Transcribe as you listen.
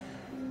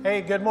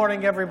Hey, good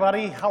morning,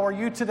 everybody. How are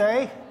you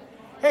today?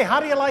 Hey, how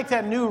do you like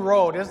that new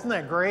road? Isn't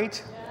that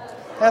great?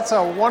 That's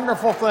a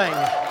wonderful thing.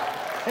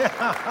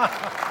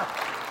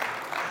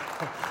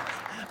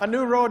 A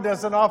new road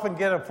doesn't often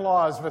get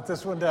applause, but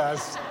this one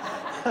does.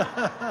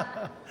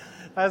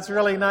 That's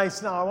really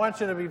nice. Now, I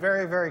want you to be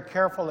very, very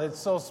careful. It's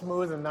so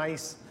smooth and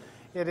nice.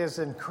 It is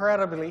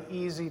incredibly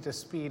easy to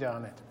speed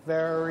on it.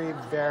 Very,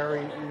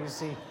 very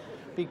easy.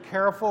 Be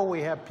careful.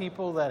 We have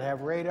people that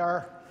have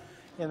radar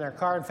in their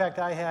car. In fact,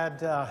 I had,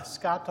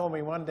 Scott told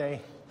me one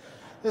day,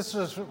 this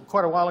was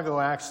quite a while ago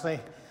actually,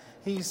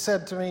 he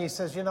said to me, he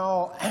says, you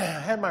know, I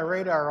had my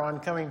radar on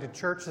coming to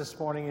church this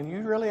morning, and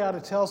you really ought to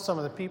tell some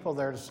of the people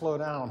there to slow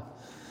down.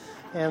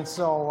 And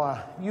so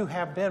you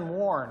have been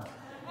warned.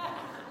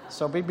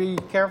 So be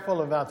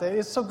careful about that.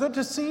 It's so good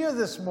to see you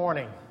this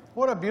morning.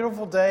 What a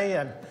beautiful day,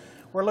 and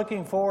we're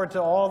looking forward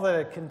to all that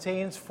it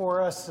contains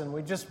for us, and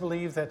we just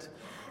believe that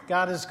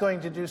God is going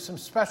to do some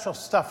special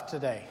stuff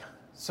today.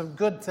 Some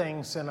good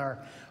things in our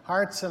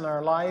hearts and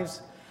our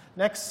lives.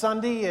 Next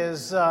Sunday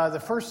is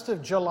the 1st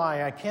of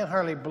July. I can't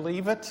hardly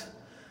believe it.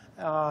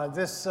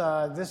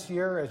 This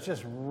year is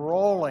just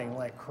rolling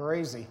like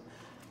crazy.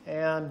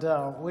 And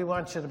we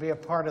want you to be a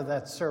part of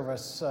that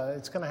service.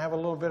 It's going to have a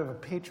little bit of a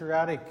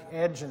patriotic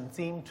edge and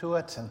theme to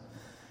it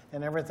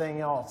and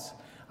everything else.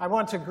 I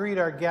want to greet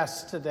our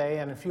guests today.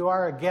 And if you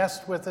are a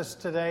guest with us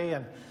today,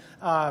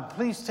 and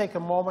please take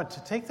a moment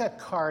to take that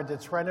card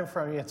that's right in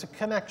front of you. It's a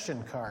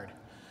connection card.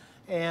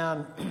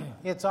 And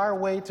it's our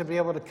way to be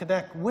able to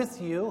connect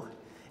with you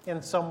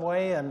in some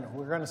way, and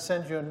we're going to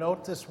send you a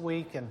note this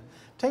week and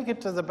take it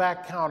to the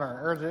back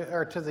counter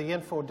or to the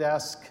info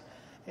desk,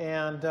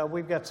 and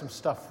we've got some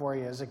stuff for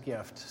you as a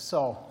gift.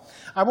 So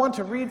I want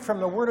to read from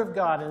the Word of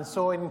God, and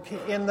so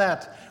in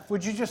that,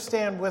 would you just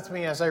stand with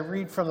me as I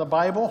read from the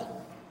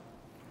Bible?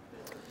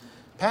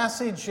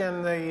 Passage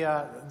in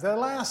the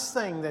last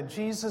thing that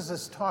Jesus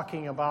is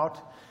talking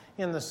about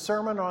in the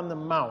Sermon on the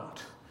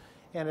Mount.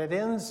 And it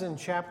ends in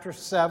chapter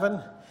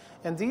 7.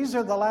 And these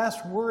are the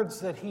last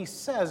words that he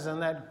says in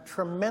that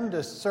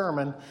tremendous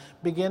sermon,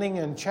 beginning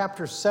in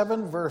chapter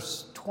 7,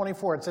 verse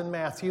 24. It's in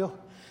Matthew.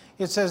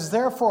 It says,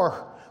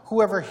 "Therefore,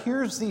 whoever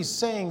hears these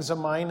sayings of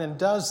mine and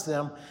does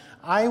them,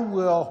 I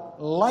will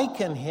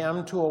liken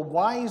him to a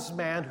wise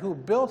man who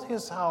built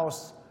his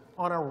house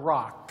on a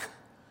rock.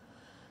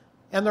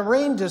 And the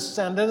rain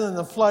descended, and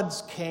the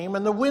floods came,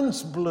 and the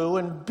winds blew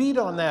and beat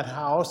on that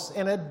house,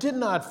 and it did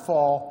not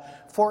fall,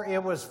 for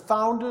it was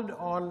founded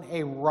on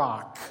a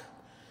rock.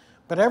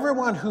 But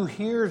everyone who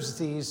hears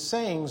these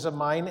sayings of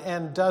mine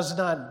and does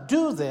not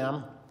do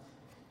them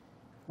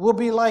will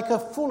be like a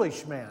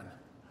foolish man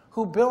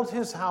who built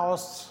his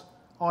house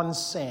on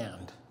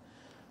sand.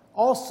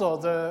 Also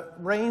the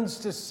rains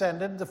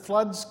descended, the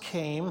floods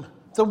came,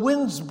 the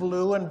winds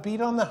blew and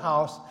beat on the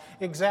house,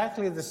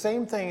 exactly the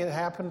same thing that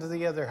happened to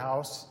the other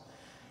house,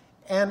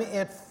 and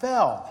it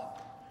fell,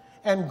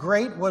 and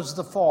great was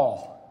the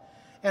fall.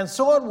 And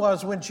so it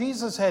was, when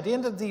Jesus had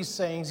ended these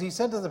sayings, he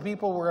said to the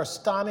people who were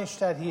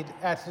astonished at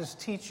his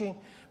teaching,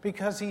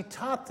 because he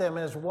taught them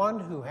as one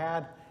who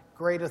had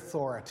great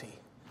authority."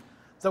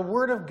 The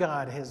Word of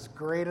God has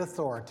great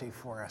authority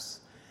for us.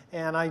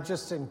 And I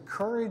just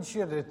encourage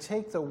you to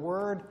take the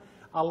Word,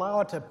 allow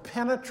it to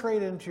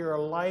penetrate into your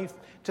life,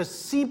 to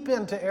seep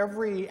into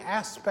every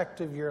aspect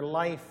of your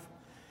life,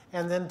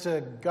 and then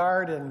to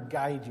guard and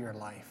guide your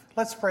life.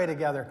 Let's pray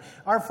together.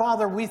 Our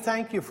Father, we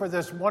thank you for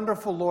this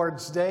wonderful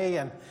Lord's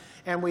Day,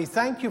 and we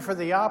thank you for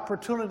the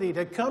opportunity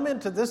to come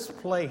into this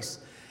place,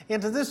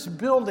 into this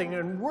building,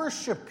 and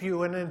worship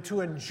you and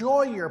to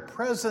enjoy your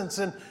presence,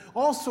 and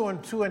also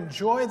to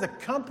enjoy the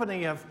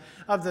company of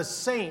the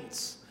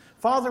saints.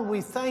 Father, we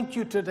thank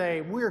you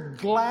today. We're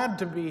glad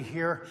to be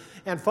here.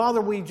 And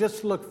Father, we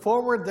just look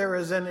forward. There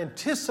is an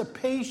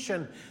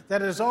anticipation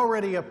that is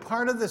already a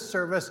part of this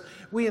service.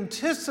 We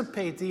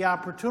anticipate the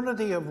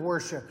opportunity of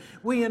worship.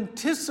 We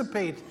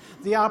anticipate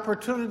the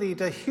opportunity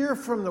to hear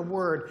from the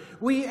Word.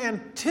 We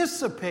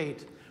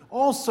anticipate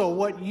also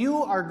what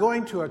you are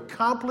going to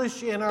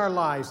accomplish in our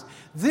lives.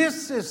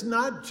 This is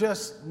not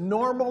just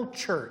normal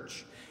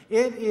church.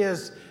 It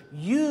is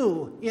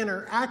you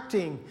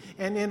interacting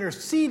and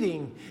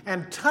interceding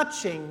and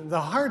touching the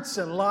hearts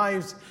and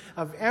lives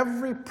of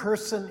every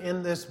person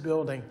in this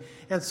building.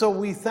 And so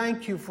we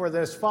thank you for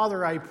this.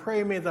 Father, I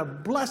pray may the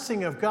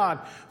blessing of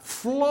God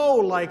flow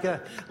like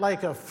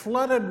a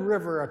flooded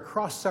river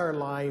across our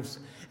lives.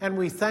 And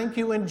we thank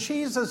you in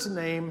Jesus'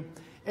 name.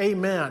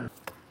 Amen.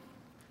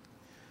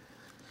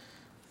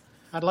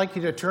 I'd like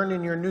you to turn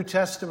in your New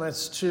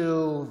Testaments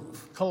to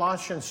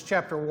Colossians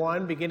chapter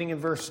 1, beginning in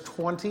verse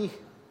 20.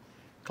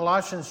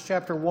 Colossians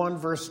chapter 1,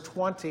 verse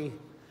 20.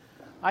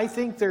 I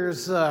think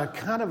there's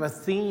kind of a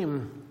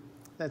theme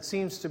that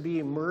seems to be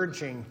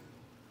emerging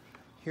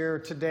here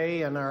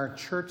today in our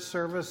church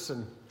service,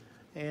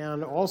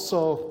 and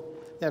also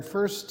that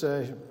first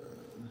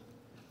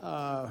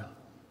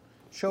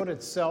showed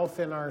itself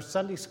in our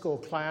Sunday school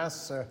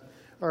class, or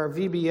our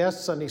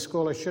VBS Sunday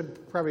school. I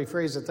should probably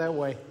phrase it that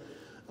way.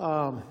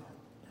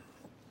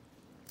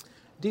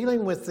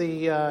 dealing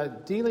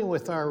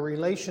with our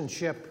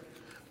relationship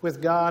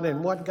with God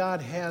and what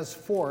God has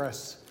for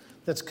us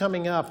that's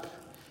coming up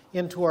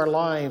into our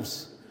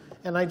lives.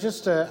 And I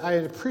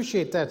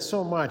appreciate that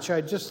so much.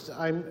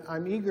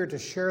 I'm eager to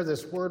share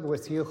this word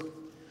with you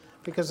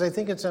because I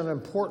think it's an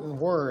important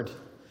word.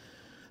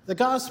 The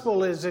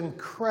gospel is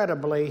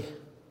incredibly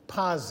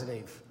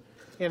positive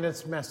in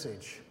its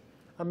message,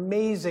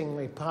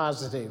 amazingly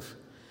positive.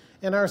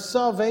 And our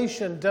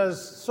salvation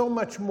does so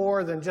much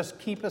more than just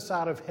keep us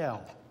out of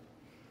hell.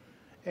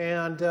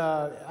 And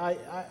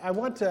I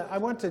want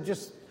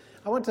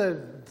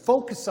to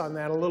focus on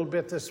that a little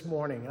bit this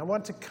morning. I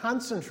want to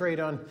concentrate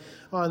on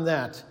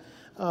that.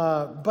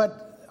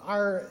 But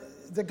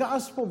the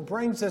gospel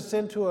brings us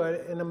into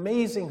an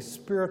amazing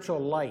spiritual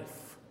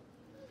life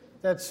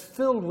that's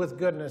filled with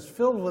goodness,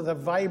 filled with the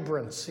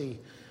vibrancy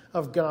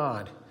of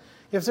God.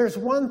 If there's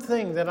one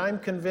thing that I'm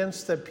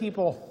convinced that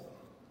people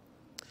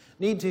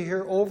need to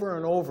hear over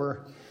and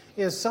over,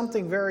 is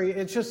something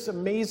it's just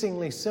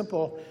amazingly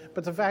simple,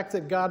 but the fact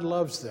that God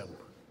loves them.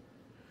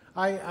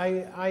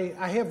 I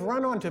have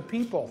run onto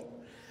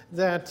people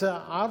that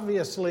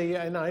obviously,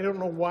 and I don't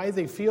know why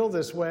they feel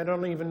this way, I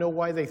don't even know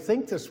why they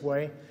think this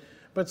way,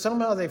 but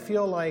somehow they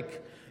feel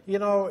like,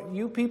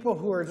 you people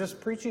who are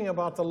just preaching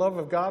about the love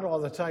of God all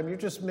the time, you're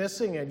just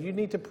missing it. You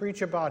need to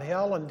preach about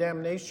hell and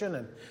damnation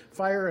and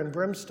fire and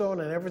brimstone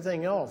and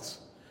everything else.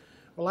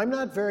 Well, I'm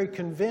not very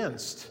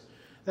convinced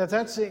that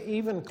that's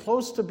even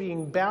close to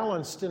being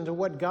balanced into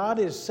what God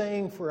is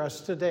saying for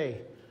us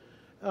today.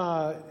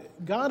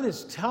 God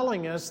is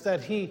telling us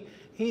that He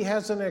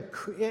has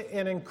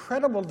an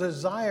incredible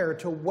desire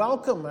to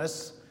welcome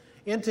us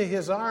into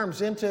His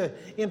arms,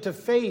 into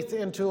faith,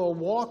 into a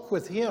walk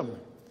with Him.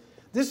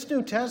 This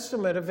New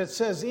Testament, if it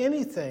says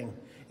anything,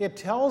 it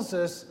tells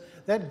us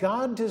that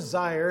God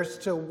desires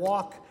to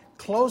walk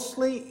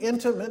closely,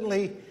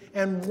 intimately,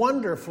 and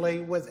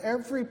wonderfully with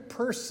every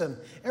person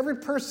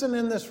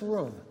in this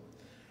room.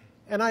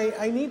 And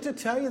I need to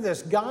tell you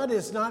this, God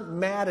is not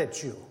mad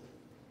at you.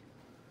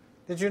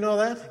 Did you know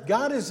that?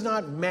 God is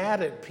not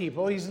mad at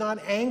people. He's not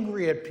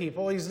angry at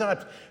people. He's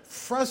not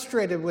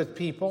frustrated with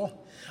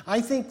people. I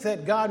think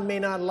that God may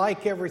not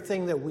like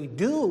everything that we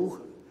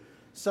do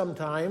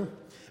sometime,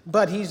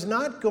 but He's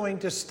not going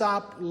to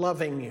stop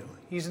loving you.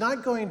 He's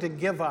not going to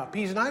give up.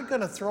 He's not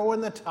going to throw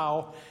in the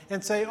towel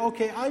and say,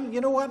 okay,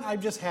 you know what?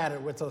 I've just had it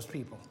with those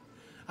people.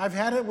 I've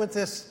had it with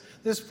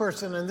this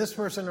person and this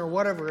person or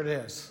whatever it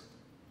is.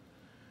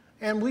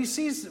 And we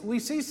see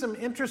some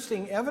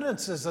interesting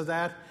evidences of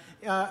that,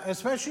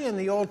 especially in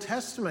the Old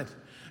Testament.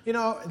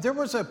 There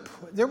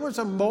was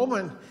a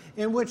moment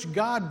in which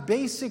God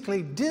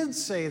basically did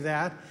say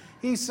that.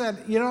 He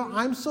said,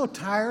 I'm so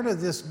tired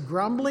of this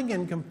grumbling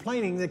and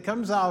complaining that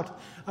comes out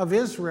of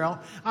Israel.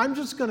 I'm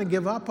just going to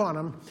give up on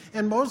them.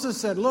 And Moses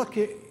said, look,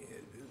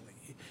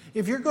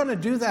 if you're going to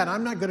do that,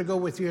 I'm not going to go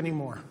with you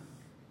anymore.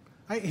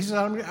 He said,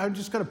 I'm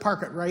just going to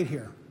park it right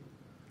here.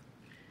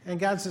 And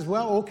God says,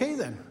 well, okay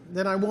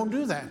then I won't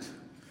do that.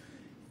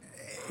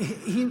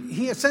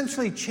 He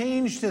essentially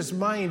changed his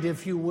mind,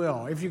 if you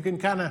will, if you can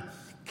kind of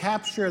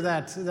capture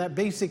that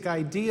basic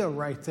idea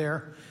right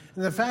there.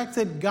 And the fact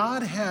that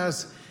God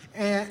has,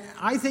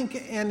 I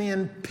think, an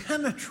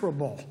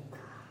impenetrable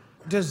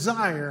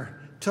desire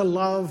to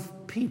love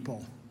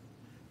people.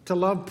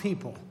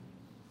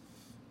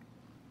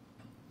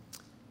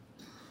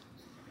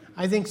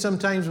 I think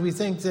sometimes we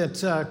think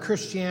that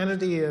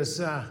Christianity is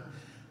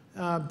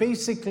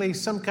basically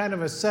some kind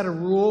of a set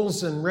of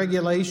rules and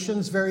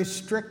regulations, very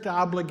strict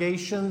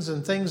obligations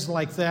and things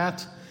like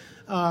that,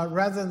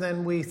 rather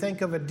than we think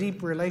of a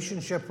deep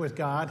relationship with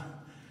God.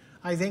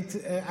 I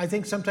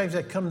think sometimes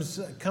it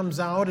comes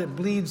out, it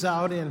bleeds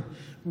out in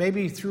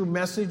maybe through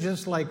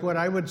messages like what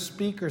I would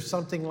speak or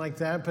something like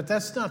that, but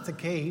that's not the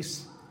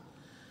case.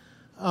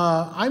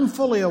 I'm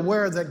fully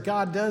aware that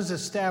God does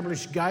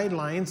establish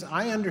guidelines.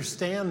 I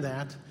understand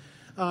that.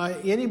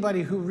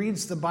 Anybody who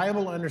reads the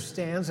Bible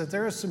understands that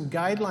there are some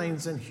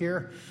guidelines in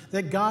here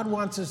that God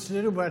wants us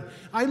to do, but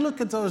I look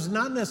at those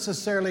not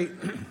necessarily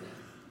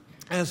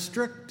as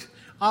strict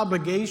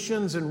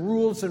obligations and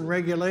rules and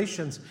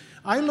regulations.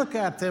 I look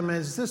at them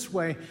as this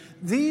way.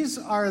 These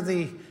are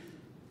the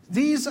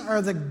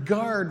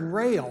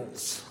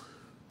guardrails.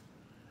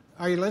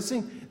 Are you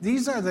listening?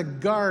 These are the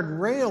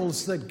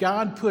guardrails that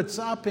God puts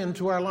up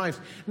into our lives.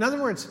 In other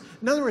words,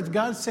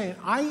 God's saying,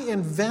 I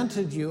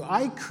invented you,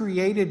 I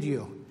created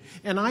you,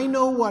 and I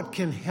know what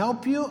can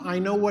help you, I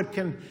know what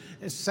can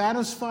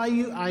satisfy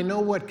you, I know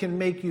what can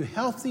make you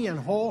healthy and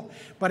whole,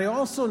 but I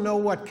also know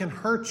what can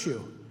hurt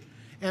you.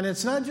 And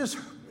it's not just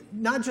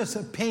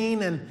a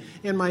pain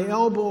in my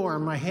elbow or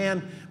my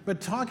hand,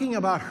 but talking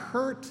about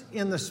hurt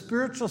in the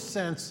spiritual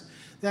sense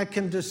that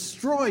can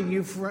destroy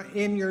you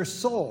in your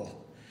soul.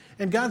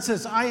 And God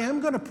says, I am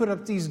going to put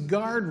up these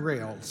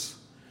guardrails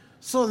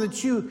so that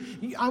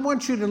I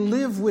want you to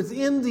live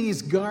within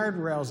these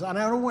guardrails, and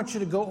I don't want you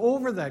to go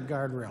over that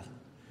guardrail.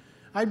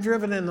 I've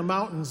driven in the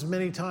mountains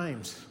many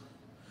times.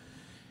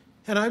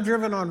 And I've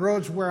driven on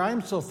roads where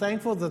I'm so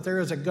thankful that there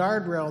is a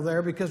guardrail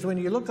there, because when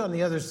you look on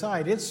the other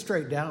side, it's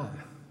straight down.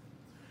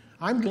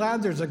 I'm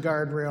glad there's a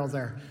guardrail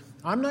there.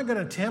 I'm not going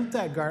to tempt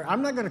that guard.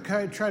 I'm not going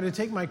to try to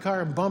take my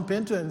car and bump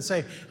into it and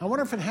say, I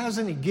wonder if it has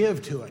any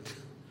give to it.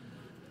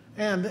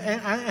 And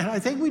I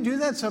think we do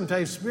that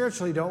sometimes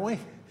spiritually, don't we?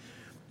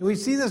 We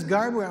see this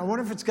guardrail. I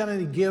wonder if it's got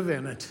any give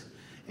in it.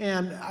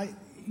 And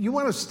you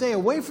want to stay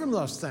away from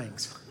those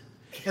things.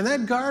 And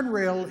that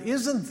guardrail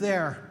isn't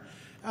there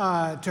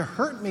to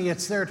hurt me.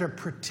 It's there to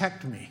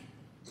protect me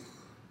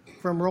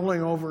from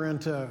rolling over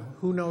into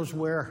who knows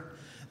where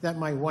that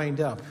might wind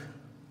up.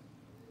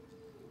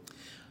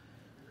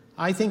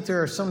 I think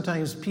there are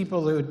sometimes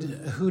people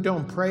who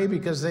don't pray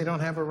because they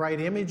don't have a right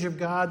image of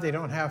God. They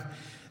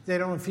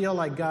don't feel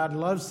like God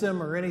loves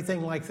them or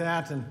anything like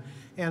that.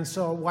 And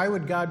so why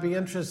would God be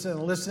interested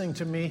in listening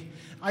to me?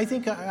 I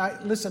think,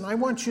 listen, I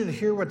want you to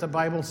hear what the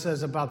Bible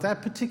says about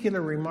that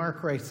particular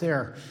remark right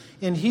there.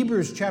 In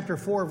Hebrews chapter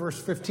 4, verse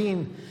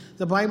 15,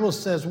 the Bible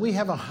says, we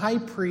have a high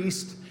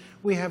priest,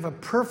 we have a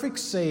perfect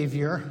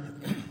Savior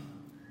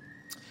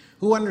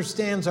who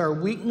understands our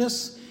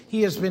weakness.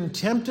 He has been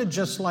tempted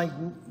just like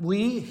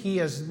we. He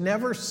has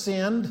never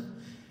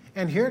sinned.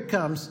 And here it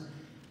comes.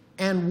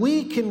 And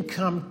we can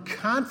come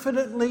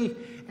confidently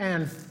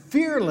and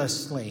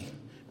fearlessly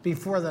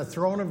before the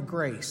throne of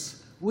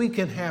grace. We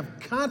can have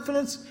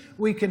confidence.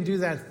 We can do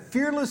that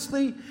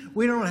fearlessly.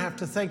 We don't have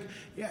to think,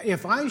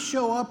 if I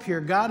show up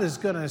here, God is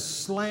going to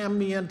slam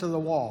me into the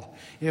wall.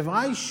 If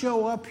I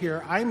show up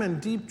here, I'm in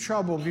deep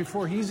trouble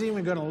before he's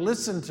even going to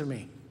listen to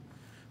me.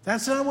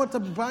 That's not what the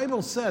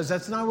Bible says.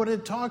 That's not what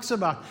it talks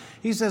about.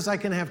 He says, I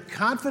can have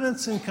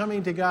confidence in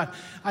coming to God.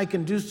 I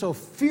can do so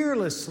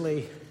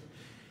fearlessly.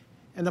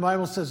 And the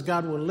Bible says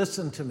God will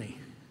listen to me.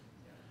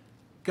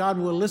 God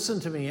will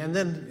listen to me. And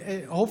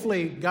then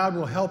hopefully God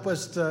will help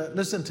us to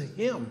listen to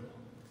him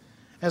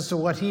as to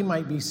what he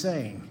might be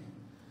saying.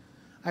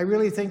 I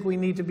really think we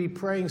need to be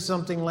praying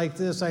something like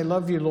this. I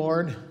love you,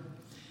 Lord.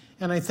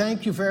 And I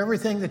thank you for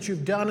everything that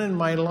you've done in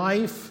my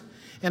life.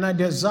 And I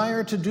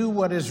desire to do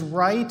what is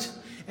right.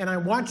 And I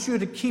want you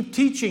to keep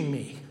teaching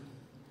me.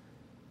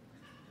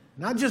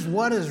 Not just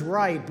what is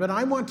right, but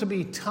I want to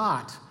be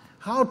taught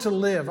how to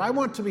live. I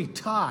want to be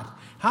taught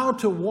how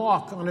to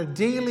walk on a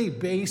daily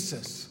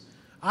basis.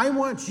 I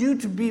want you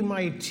to be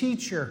my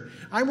teacher.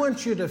 I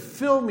want you to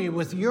fill me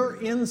with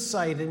your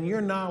insight and your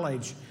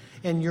knowledge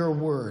and your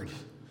word.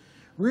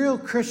 Real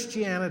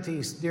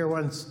Christianity, dear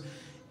ones,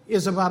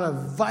 is about a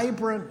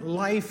vibrant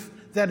life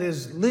that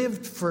is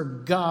lived for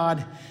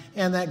God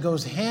and that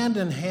goes hand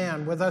in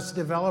hand with us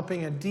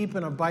developing a deep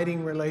and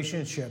abiding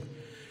relationship.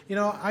 You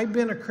know, I've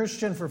been a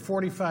Christian for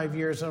 45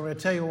 years, and I'm going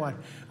to tell you what,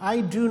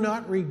 I do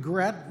not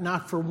regret,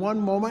 not for one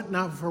moment,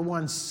 not for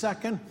 1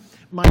 second,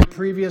 my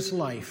previous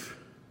life.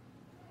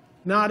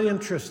 Not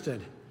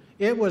interested.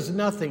 It was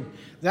nothing.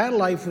 That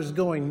life was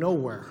going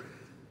nowhere.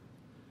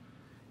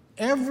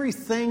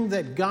 Everything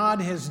that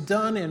God has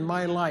done in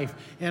my life,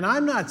 and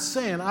I'm not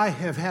saying I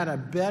have had a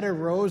bed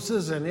of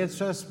roses and it's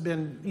just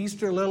been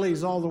Easter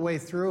lilies all the way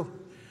through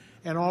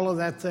and all of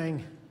that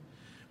thing.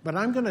 But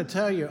I'm going to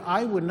tell you,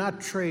 I would not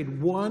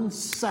trade 1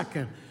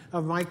 second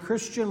of my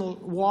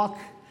Christian walk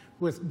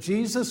with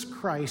Jesus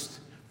Christ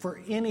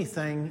for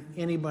anything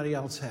anybody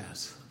else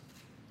has.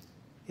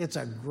 It's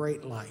a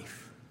great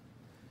life.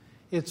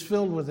 It's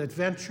filled with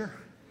adventure.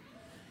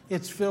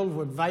 It's filled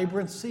with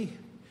vibrancy.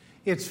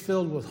 It's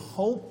filled with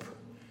hope.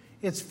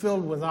 It's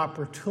filled with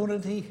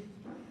opportunity.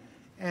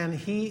 And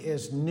he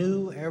is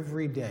new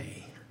every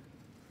day.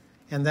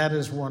 And that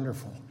is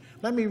wonderful.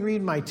 Let me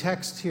read my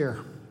text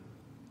here.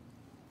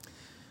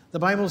 The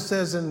Bible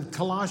says in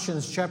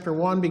Colossians chapter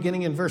 1,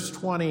 beginning in verse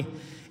 20,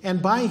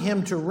 and by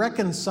him to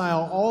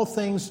reconcile all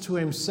things to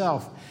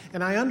himself.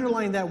 And I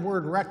underline that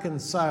word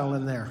reconcile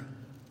in there.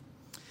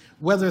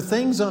 Whether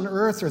things on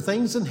earth or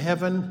things in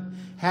heaven,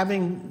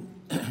 having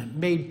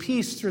made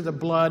peace through the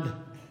blood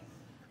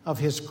of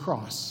his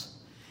cross.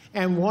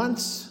 And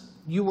once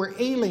you were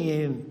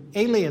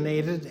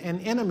alienated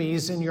and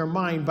enemies in your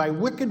mind by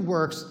wicked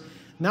works,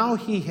 now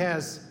he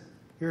has,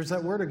 here's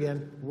that word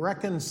again,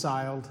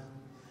 reconciled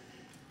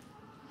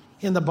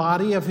in the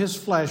body of his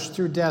flesh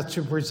through death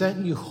to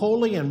present you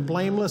holy and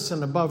blameless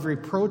and above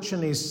reproach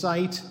in his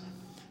sight.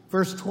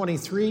 Verse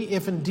 23,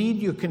 if indeed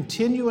you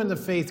continue in the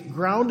faith,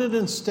 grounded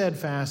and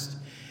steadfast,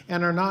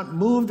 and are not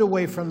moved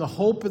away from the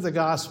hope of the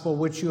gospel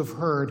which you have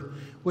heard,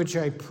 which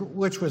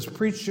was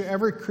preached to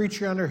every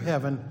creature under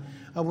heaven,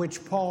 of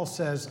which Paul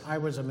says, I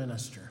was a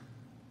minister.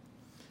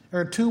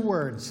 There are two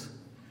words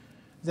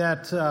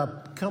that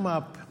come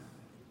up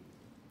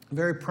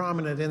very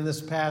prominent in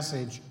this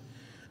passage,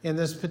 in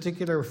this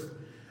particular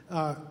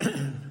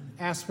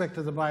aspect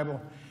of the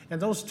Bible. And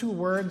those two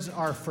words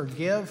are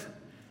forgive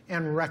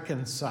and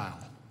reconcile.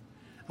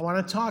 I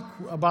want to talk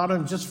about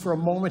them just for a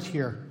moment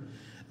here.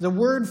 The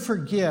word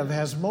forgive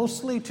has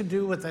mostly to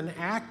do with an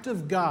act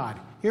of God.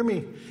 Hear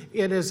me.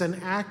 It is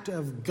an act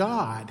of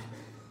God.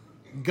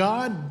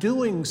 God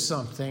doing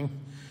something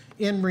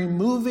in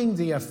removing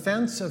the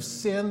offense of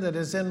sin that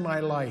is in my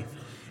life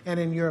and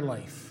in your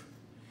life.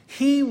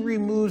 He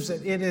removes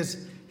it. It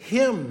is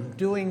Him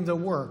doing the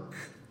work,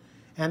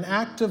 an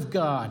act of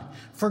God.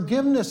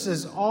 Forgiveness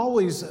is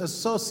always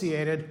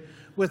associated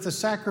with the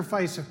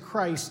sacrifice of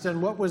Christ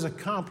and what was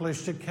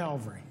accomplished at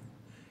Calvary.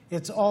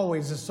 It's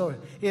always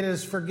associated. It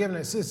is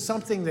forgiveness. It's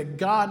something that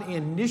God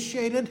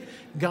initiated,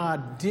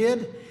 God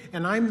did,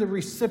 and I'm the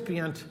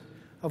recipient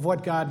of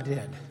what God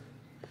did.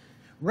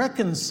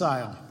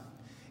 Reconcile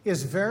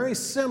is very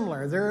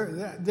similar.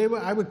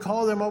 I would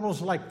call them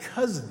almost like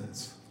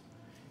cousins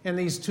in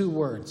these two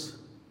words.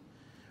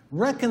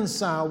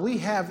 Reconcile,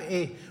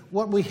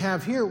 what we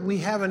have here, we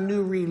have a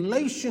new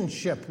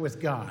relationship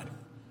with God.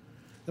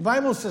 The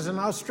Bible says, and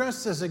I'll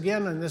stress this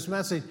again in this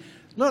message,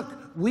 look,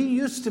 we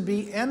used to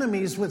be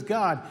enemies with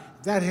God.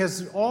 That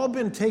has all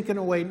been taken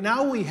away.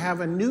 Now we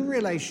have a new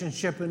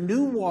relationship, a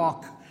new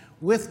walk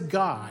with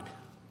God.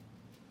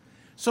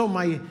 So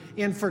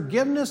in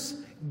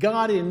forgiveness,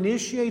 God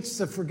initiates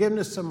the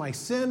forgiveness of my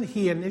sin.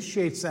 He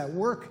initiates that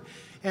work.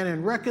 And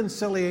in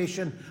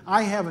reconciliation,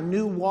 I have a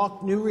new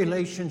walk, new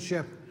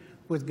relationship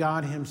with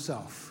God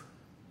Himself.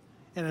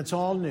 And it's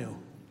all new.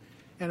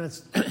 And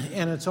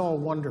it's all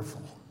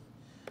wonderful.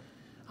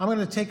 I'm going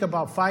to take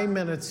about 5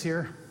 minutes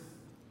here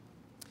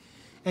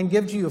and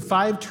give to you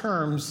 5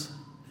 terms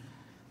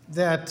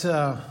that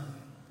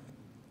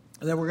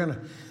we're going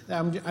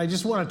to... I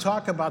just want to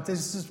talk about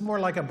this. This is more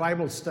like a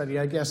Bible study,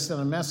 I guess, than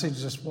a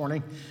message this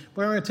morning.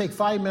 But I'm going to take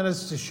 5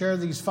 minutes to share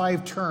these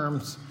 5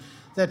 terms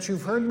that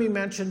you've heard me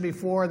mention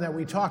before and that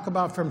we talk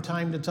about from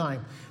time to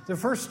time. The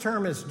first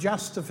term is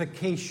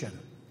justification.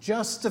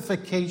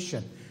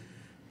 Justification.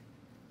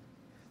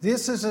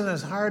 This isn't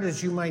as hard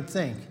as you might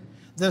think.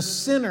 The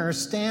sinner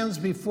stands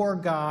before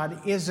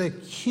God, is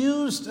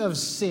accused of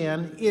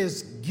sin,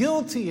 is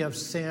guilty of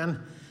sin,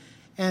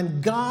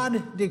 and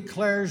God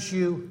declares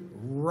you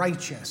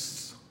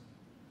righteous.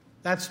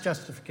 That's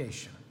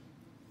justification.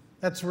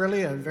 That's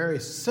really a very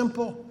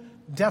simple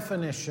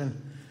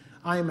definition.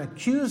 I am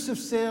accused of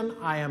sin,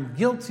 I am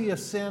guilty of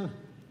sin,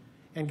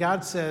 and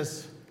God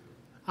says,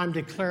 I'm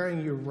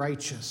declaring you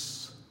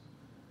righteous.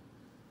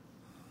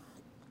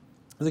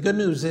 The good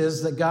news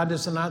is that God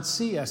does not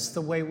see us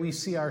the way we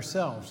see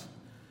ourselves.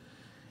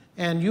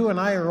 And you and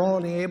I are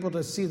only able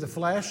to see the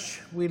flesh.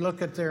 We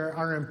look at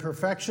our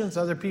imperfections.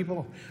 Other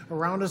people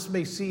around us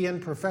may see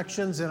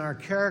imperfections in our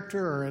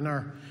character or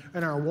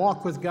in our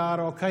walk with God,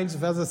 all kinds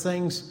of other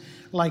things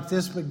like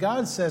this. But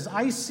God says,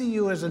 I see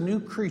you as a new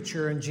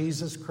creature in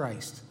Jesus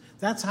Christ.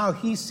 That's how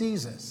He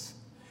sees us.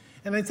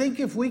 And I think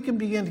if we can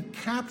begin to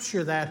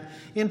capture that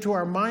into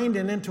our mind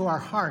and into our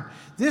heart,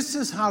 this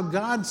is how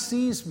God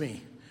sees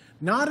me.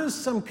 Not as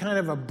some kind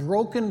of a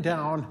broken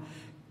down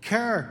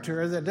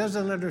character that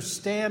doesn't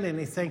understand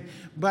anything,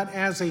 but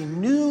as a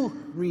new,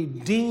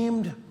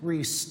 redeemed,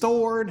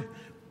 restored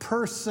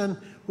person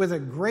with a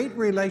great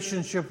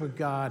relationship with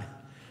God.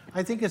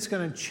 I think it's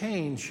going to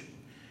change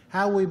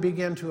how we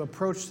begin to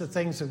approach the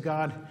things of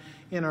God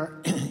in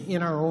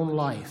our own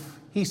life.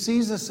 He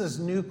sees us as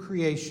new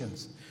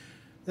creations.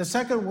 The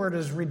second word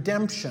is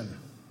redemption.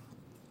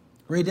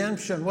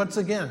 Redemption, once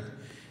again,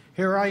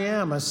 here I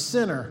am, a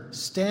sinner,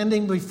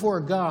 standing before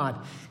God.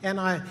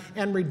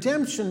 And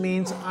redemption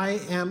means I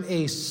am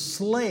a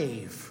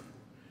slave.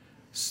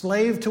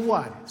 Slave to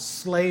what?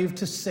 Slave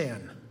to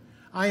sin.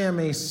 I am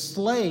a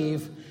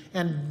slave,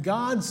 and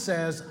God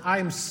says,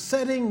 I'm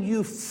setting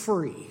you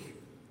free.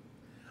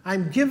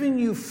 I'm giving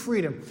you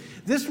freedom.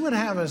 This would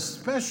have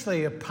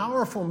especially a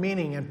powerful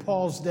meaning in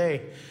Paul's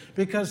day,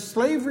 because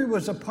slavery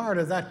was a part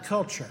of that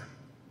culture.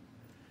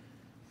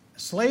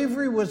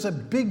 Slavery was a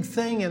big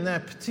thing in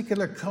that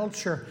particular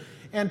culture,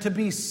 and to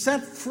be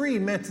set free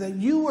meant that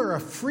you were a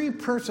free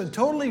person,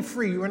 totally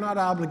free. You were not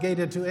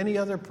obligated to any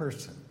other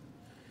person.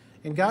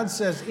 And God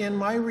says, in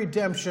my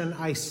redemption,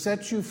 I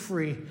set you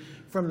free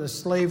from the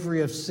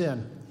slavery of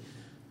sin.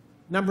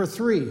 Number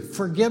 3,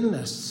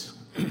 forgiveness.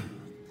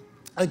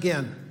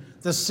 Again,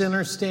 the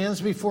sinner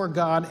stands before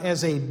God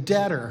as a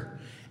debtor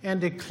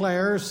and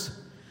declares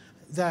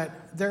that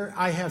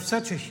I have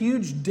such a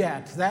huge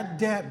debt. That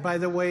debt, by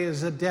the way,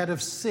 is a debt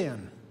of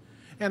sin.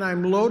 And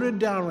I'm loaded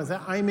down with it.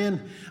 I'm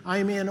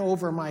in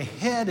over my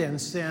head in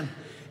sin.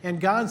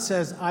 And God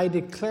says, I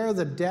declare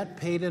the debt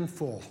paid in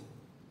full.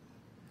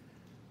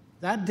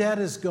 That debt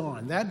is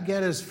gone. That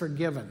debt is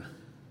forgiven.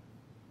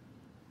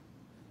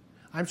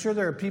 I'm sure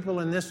there are people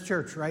in this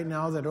church right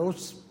now that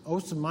owe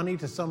some money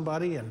to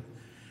somebody and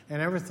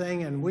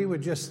everything. And we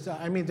would just,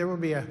 there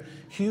would be a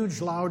huge,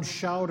 loud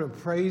shout of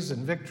praise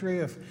and victory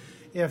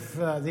if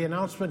the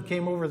announcement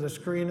came over the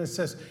screen and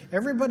says,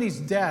 everybody's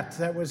debt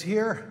that was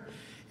here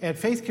at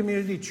Faith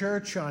Community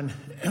Church on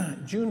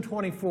June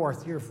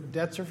 24th, your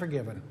debts are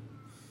forgiven.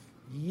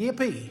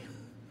 Yippee.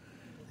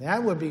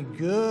 That would be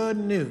good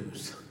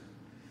news.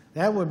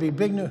 That would be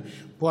big news.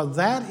 Well,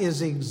 that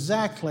is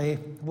exactly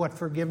what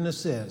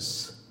forgiveness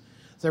is.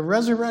 The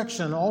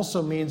resurrection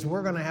also means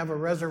we're going to have a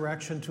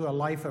resurrection to a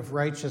life of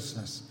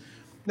righteousness.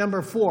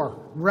 Number 4,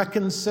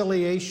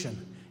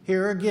 reconciliation.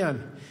 Here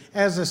again,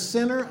 as a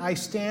sinner, I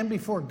stand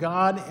before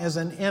God as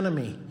an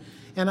enemy,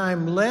 and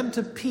I'm led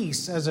to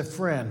peace as a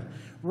friend.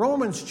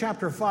 Romans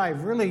chapter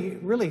 5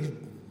 really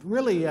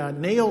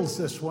nails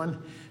this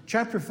one.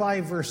 Chapter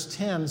 5, verse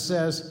 10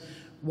 says,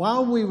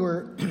 while we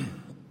were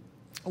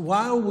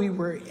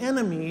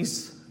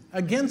enemies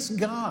against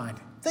God.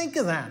 Think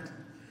of that.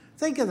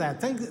 Think of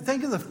that.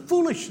 Think of the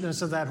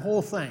foolishness of that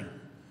whole thing.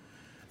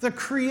 The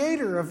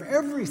creator of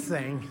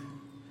everything.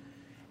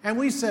 And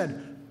we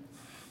said,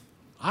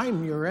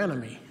 I'm your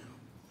enemy.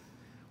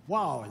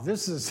 Wow,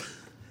 it's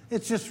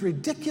just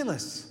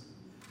ridiculous.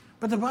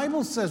 But the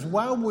Bible says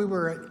while we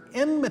were at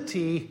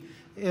enmity,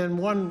 in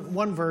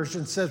one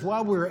version says,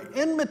 while we were at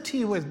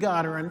enmity with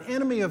God or an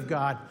enemy of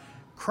God,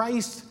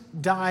 Christ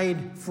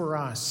died for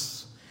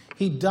us.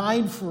 He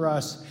died for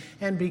us,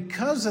 and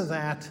because of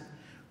that,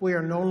 we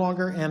are no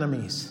longer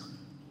enemies.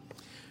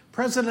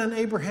 President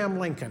Abraham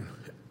Lincoln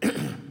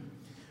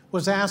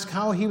was asked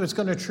how he was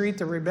going to treat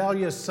the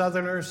rebellious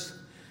Southerners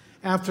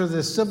after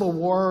the Civil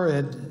War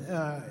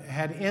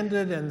had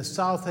ended and the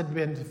South had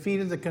been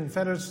defeated. The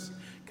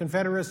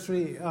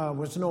Confederacy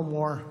was no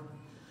more.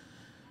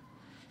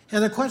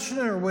 And the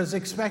questioner was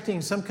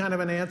expecting some kind of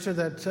an answer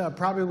that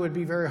probably would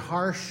be very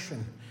harsh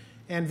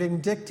and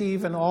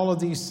vindictive and all of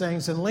these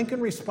things. And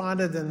Lincoln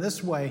responded in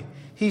this way.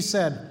 He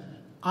said,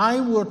 I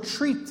will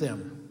treat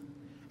them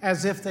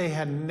as if they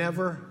had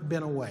never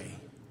been away.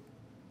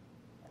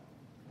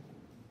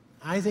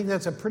 I think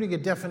that's a pretty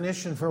good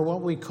definition for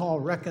what we call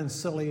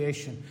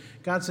reconciliation.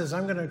 God says,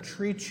 I'm going to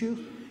treat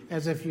you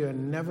as if you had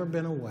never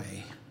been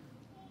away.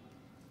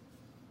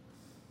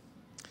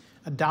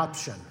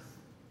 Adoption.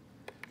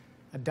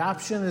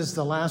 Adoption is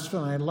the last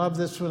one. I love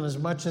this one as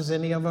much as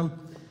any of them.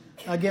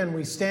 Again,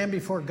 we stand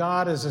before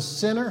God as a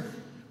sinner.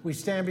 We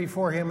stand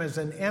before him as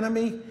an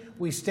enemy.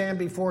 We stand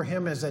before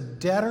him as a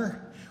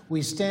debtor.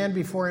 We stand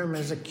before him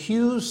as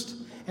accused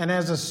and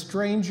as a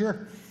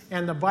stranger.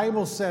 And the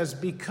Bible says,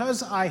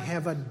 because I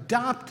have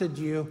adopted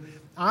you,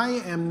 I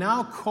am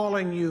now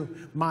calling you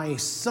my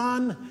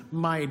son,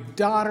 my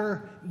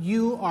daughter.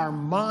 You are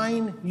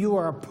mine. You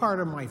are a part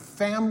of my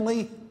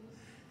family.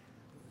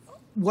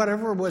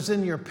 Whatever was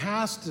in your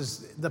past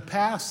is the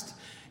past.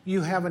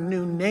 You have a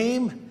new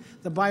name.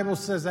 The Bible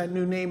says that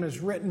new name is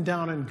written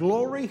down in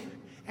glory,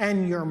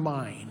 and you're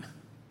mine.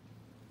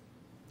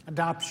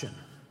 Adoption.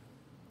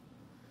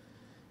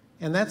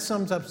 And that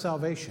sums up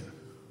salvation.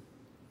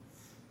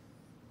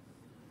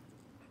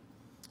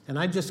 And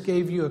I just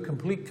gave you a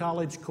complete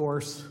college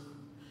course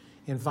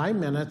in 5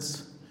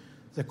 minutes.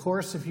 The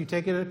course, if you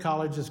take it at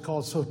college, is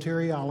called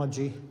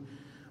Soteriology,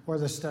 or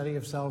the study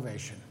of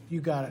salvation.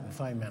 You got it in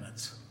 5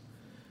 minutes.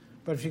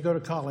 But if you go to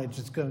college,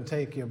 it's going to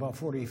take you about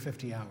 40,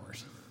 50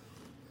 hours.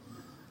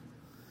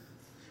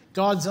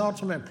 God's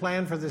ultimate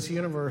plan for this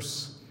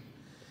universe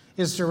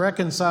is to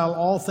reconcile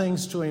all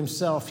things to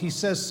himself. He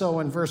says so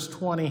in verse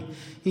 20.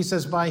 He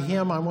says, by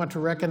him I want to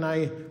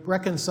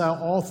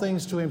reconcile all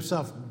things to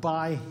himself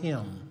by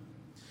him.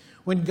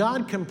 When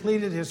God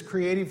completed his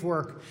creative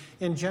work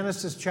in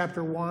Genesis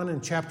chapter 1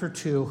 and chapter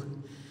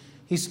 2,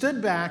 he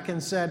stood back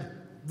and said,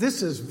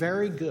 this is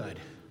very good.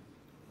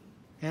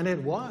 And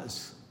it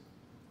was.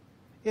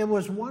 It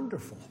was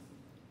wonderful.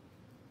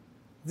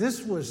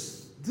 This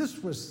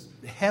was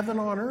heaven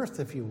on earth,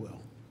 if you will.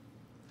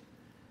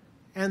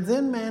 And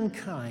then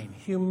mankind,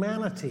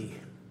 humanity,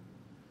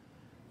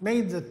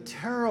 made the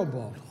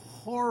terrible,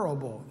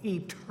 horrible,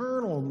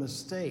 eternal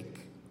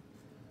mistake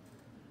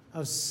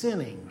of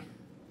sinning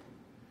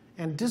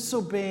and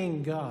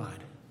disobeying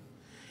God.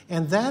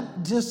 And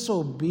that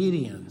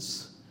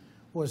disobedience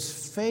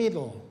was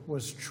fatal,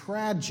 was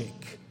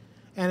tragic,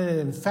 and it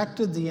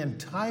infected the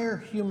entire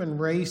human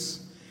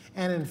race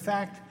and, in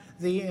fact,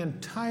 the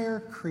entire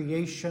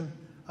creation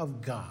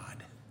of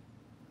God.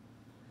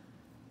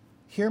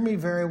 Hear me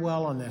very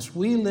well on this.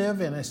 We live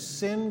in a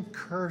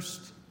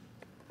sin-cursed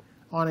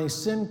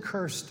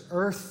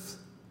earth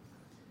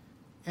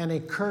and a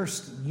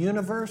cursed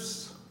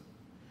universe,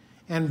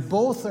 and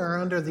both are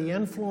under the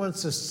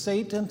influence of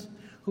Satan,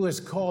 who is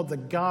called the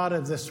god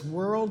of this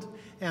world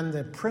and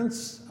the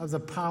prince of the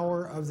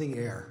power of the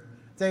air.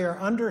 They are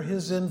under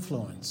his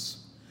influence.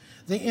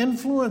 The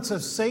influence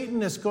of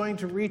Satan is going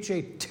to reach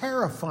a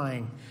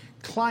terrifying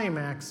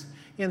climax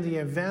in the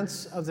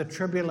events of the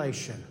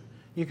tribulation.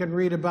 You can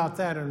read about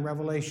that in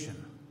Revelation.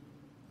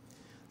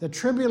 The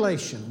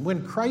tribulation,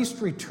 when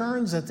Christ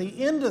returns at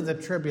the end of the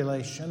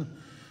tribulation,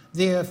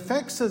 the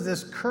effects of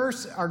this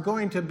curse are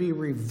going to be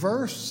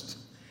reversed,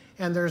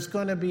 and there's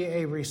going to be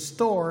a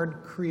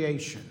restored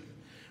creation.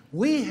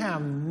 We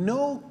have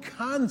no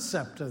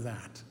concept of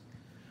that,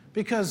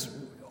 because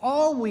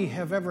all we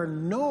have ever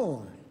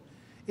known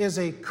is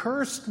a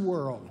cursed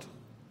world.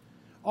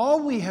 All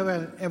we have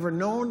ever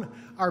known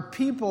are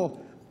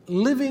people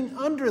living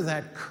under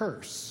that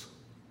curse.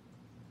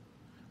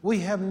 We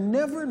have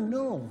never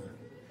known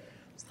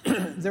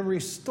the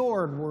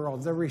restored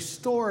world, the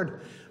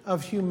restored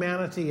of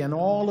humanity and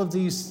all of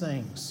these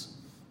things.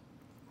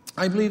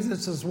 I believe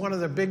this is one of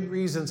the big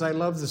reasons I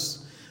love the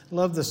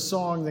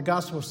song, the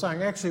gospel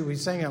song. Actually, we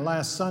sang it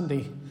last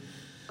Sunday.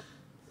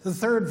 The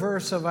third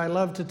verse of I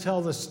Love to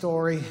Tell the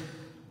Story.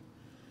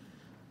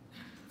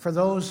 for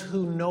those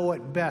who know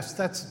it best.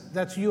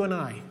 That's you and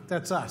I.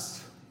 That's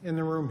us in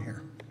the room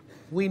here.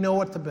 We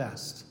know it the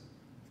best.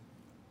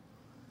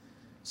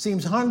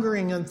 Seems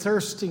hungering and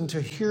thirsting to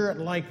hear it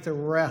like the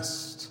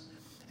rest.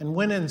 And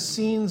when in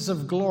scenes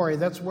of glory,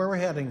 that's where we're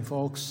heading,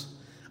 folks,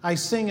 I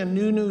sing a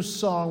new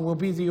song, will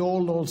be the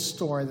old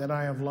story that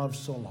I have loved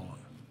so long.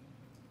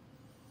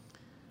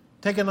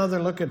 Take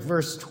another look at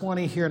verse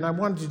 20 here, and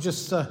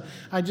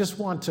I just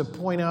want to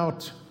point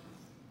out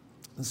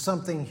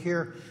something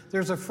here.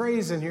 There's a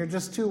phrase in here,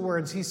 just 2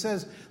 words.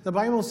 The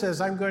Bible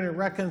says, I'm going to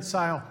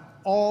reconcile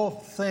all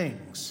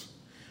things.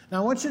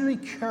 Now, I want you to be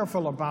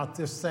careful about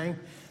this thing,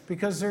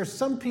 because there's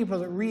some people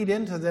that read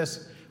into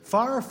this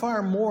far,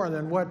 far more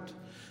than what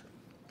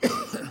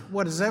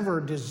is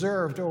ever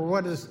deserved, or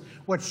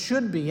what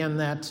should be in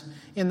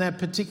that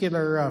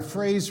particular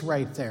phrase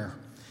right there.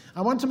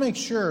 I want to make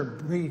sure,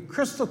 be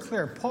crystal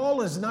clear.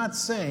 Paul is not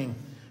suggesting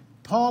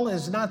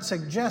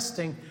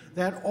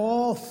that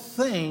all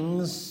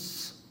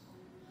things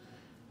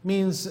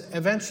means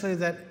eventually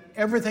that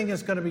everything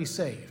is going to be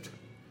saved.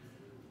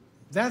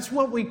 That's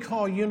what we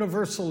call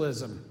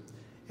universalism.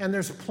 And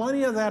there's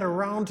plenty of that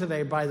around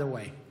today, by the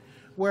way,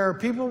 where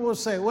people will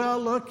say, well,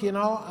 look,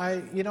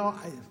 I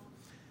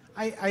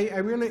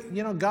really,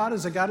 God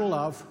is a God of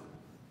love,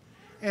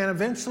 and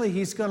eventually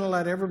he's going to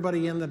let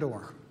everybody in the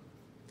door.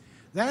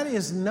 That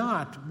is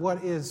not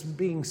what is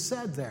being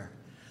said there.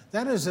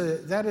 That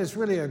is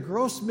really a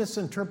gross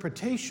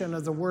misinterpretation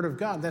of the Word of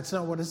God. That's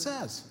not what it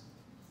says.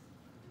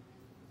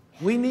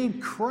 We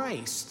need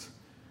Christ.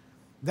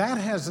 That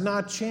has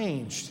not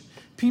changed.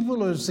 People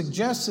who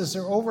suggest this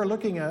are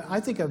overlooking, I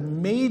think, a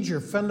major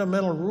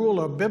fundamental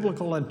rule of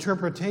biblical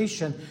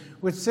interpretation,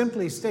 which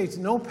simply states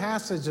no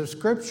passage of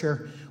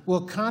Scripture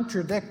will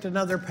contradict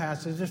another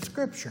passage of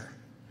Scripture.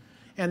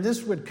 And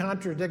this would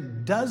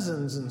contradict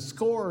dozens and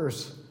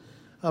scores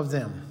of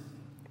them.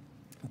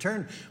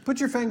 Put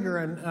your finger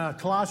in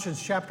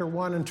Colossians chapter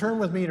 1 and turn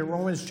with me to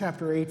Romans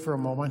chapter 8 for a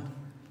moment.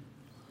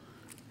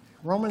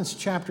 Romans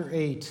chapter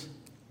 8.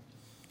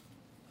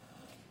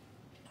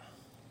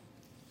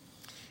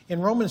 In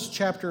Romans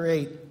chapter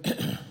 8,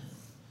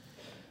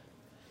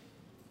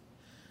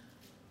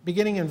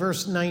 beginning in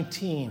verse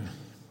 19,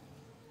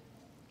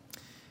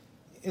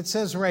 it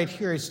says right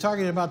here, he's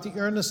talking about the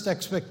earnest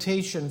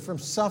expectation from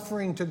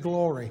suffering to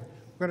glory.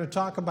 We're going to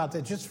talk about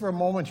that just for a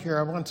moment here.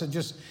 I want to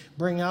just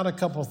bring out a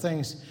couple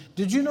things.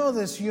 Did you know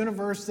this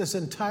universe, this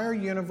entire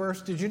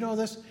universe, did you know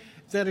this?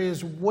 That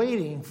is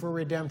waiting for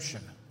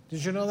redemption.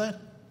 Did you know that?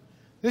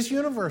 This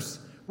universe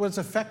was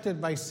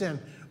affected by sin.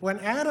 When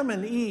Adam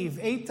and Eve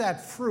ate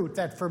that fruit,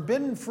 that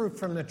forbidden fruit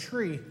from the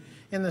tree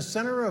in the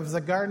center of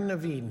the Garden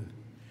of Eden,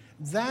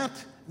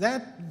 that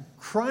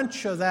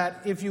crunch of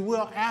that, if you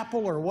will,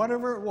 apple or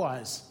whatever it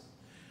was,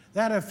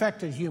 that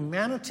affected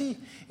humanity.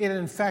 It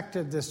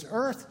infected this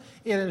earth.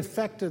 It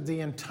infected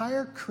the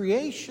entire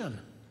creation.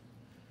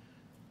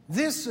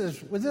 This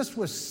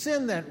was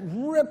sin that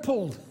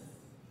rippled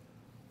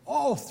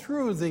all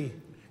through the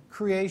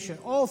creation,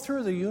 all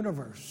through the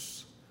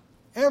universe,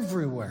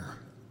 everywhere.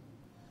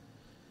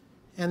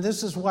 And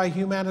this is why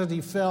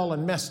humanity fell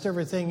and messed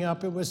everything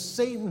up. It was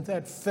Satan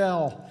that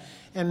fell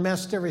and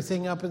messed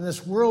everything up, and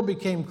this world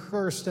became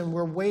cursed, and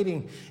we're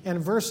waiting.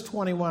 And verse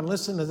 21,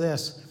 listen to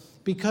this.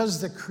 Because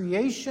the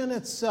creation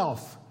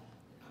itself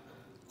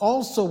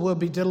also will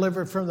be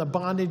delivered from the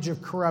bondage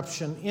of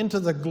corruption into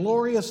the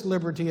glorious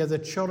liberty of the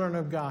children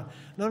of God.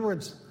 In other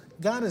words,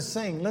 God is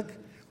saying, look,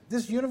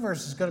 this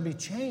universe is going to be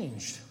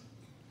changed.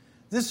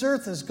 This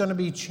earth is going to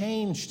be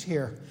changed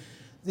here.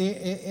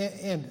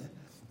 And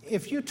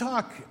if you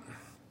talk,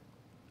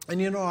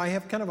 and I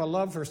have kind of a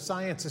love for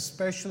science,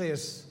 especially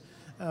as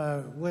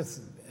with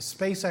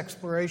space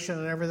exploration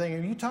and everything.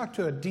 If you talk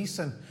to a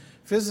decent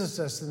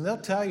physicist, and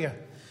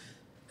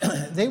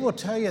they will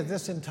tell you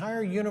this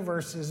entire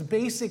universe is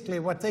basically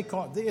what they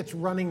call, it's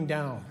running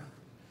down.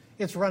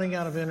 It's running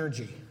out of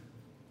energy.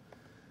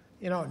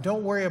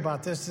 Don't worry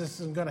about this. This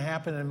isn't going to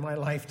happen in my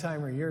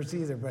lifetime or yours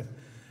either, but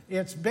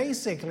it's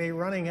basically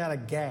running out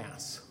of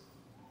gas.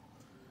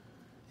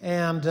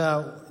 And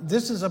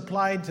this is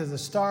applied to the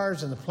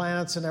stars and the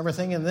planets and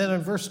everything. And then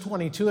in verse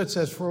 22 it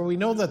says, for we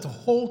know that the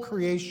whole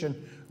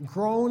creation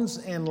groans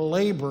and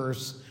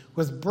labors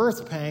with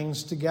birth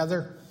pangs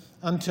together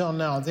until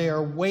now. They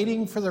are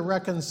waiting for the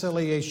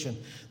reconciliation.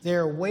 They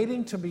are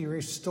waiting to be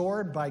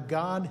restored by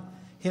God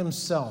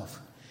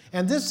himself.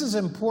 And this is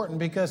important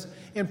because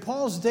in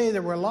Paul's day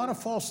there were a lot of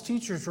false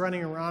teachers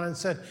running around and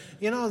said,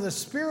 the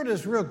spirit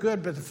is real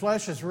good, but the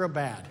flesh is real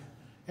bad.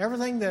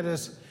 Everything that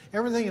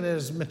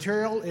is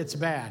material, it's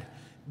bad.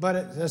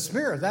 But the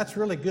spirit, that's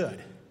really good.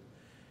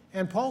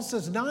 And Paul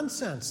says,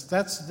 nonsense.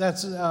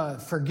 That's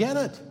forget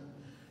it.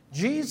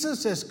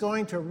 Jesus is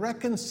going to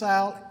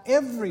reconcile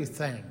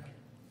everything.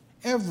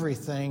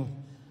 Everything.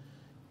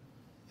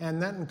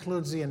 And that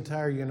includes the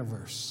entire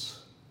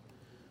universe.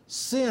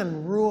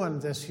 Sin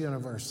ruined this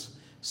universe.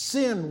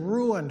 Sin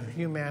ruined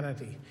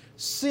humanity.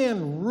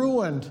 Sin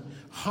ruined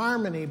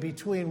harmony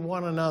between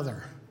one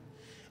another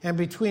and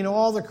between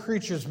all the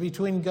creatures,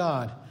 between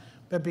God.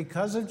 But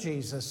because of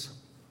Jesus,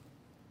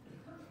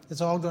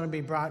 It's all going to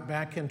be brought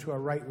back into a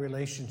right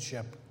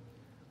relationship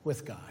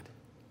with God.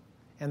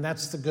 And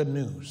that's the good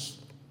news.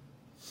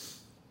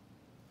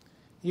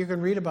 You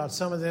can read about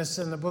some of this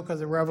in the book of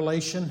the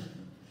Revelation.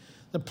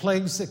 The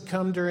plagues that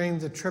come during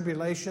the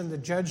tribulation, the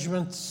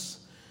judgments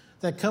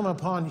that come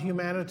upon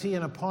humanity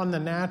and upon the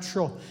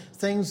natural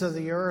things of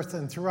the earth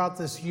and throughout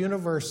this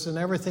universe and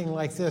everything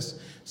like this.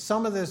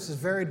 Some of this is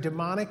very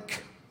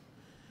demonic,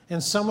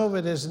 and some of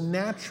it is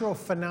natural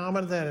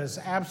phenomena that is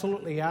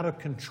absolutely out of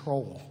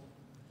control.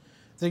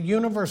 The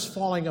universe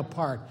falling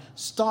apart,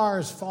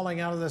 stars falling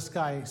out of the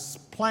sky,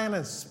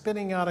 planets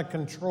spinning out of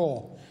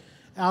control,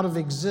 out of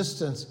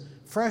existence.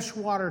 Fresh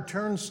water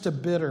turns to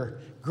bitter,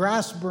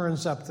 grass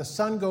burns up, the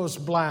sun goes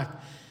black,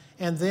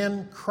 and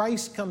then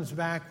Christ comes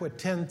back with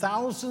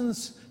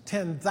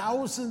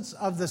 10,000s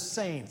of the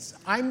saints.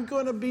 I'm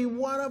going to be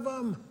one of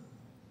them.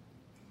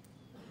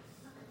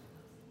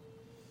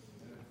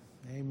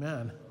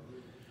 Amen.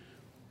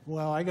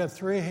 Well, I got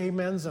 3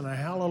 amens and a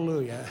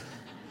hallelujah.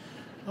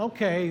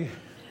 Okay,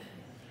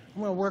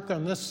 I'm going to work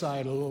on this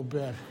side a little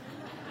bit.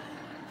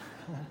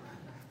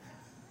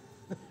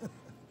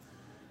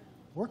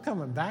 We're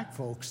coming back,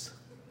 folks.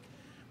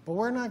 But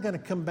we're not going to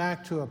come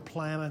back to a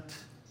planet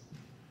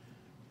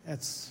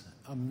that's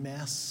a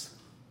mess,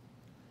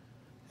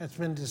 that's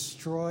been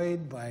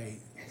destroyed by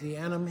the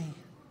enemy.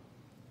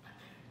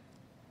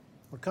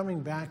 We're coming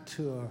back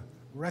to a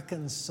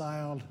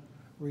reconciled,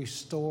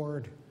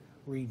 restored,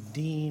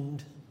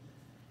 redeemed,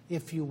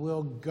 if you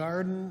will,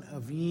 Garden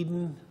of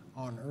Eden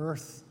on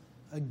earth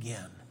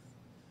again.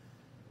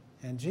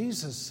 And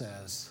Jesus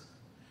says,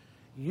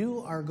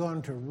 you are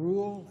going to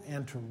rule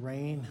and to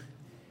reign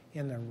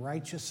in the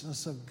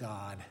righteousness of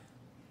God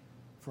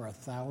for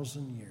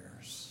 1,000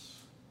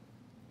 years.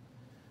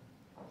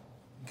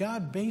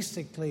 God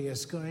basically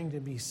is going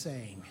to be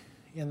saying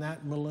in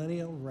that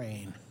millennial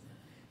reign,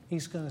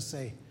 he's going to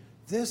say,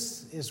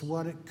 this is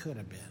what it could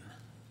have been.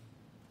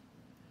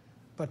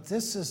 But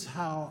this is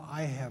how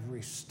I have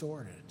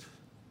restored it.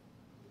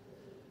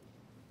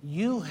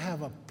 You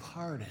have a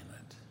part in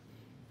it.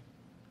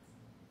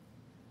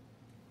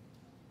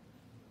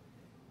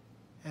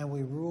 And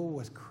we rule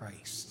with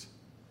Christ.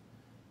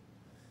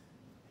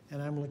 And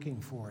I'm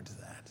looking forward to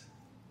that.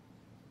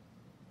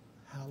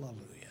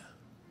 Hallelujah.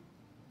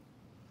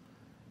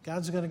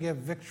 God's going to give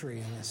victory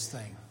in this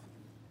thing.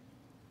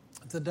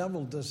 The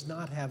devil does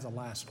not have the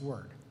last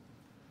word.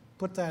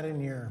 Put that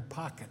in your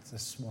pocket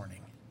this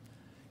morning.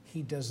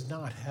 He does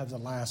not have the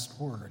last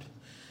word.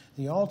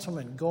 The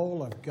ultimate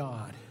goal of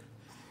God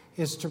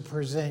is to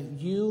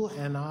present you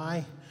and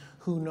I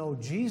who know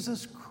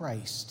Jesus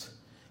Christ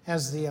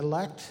as the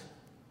elect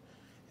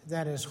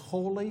that is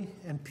holy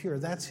and pure.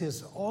 That's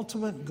his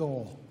ultimate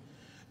goal.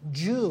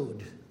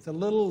 Jude, the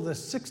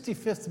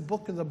 65th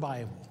book of the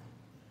Bible,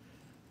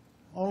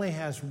 only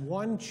has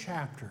one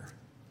chapter.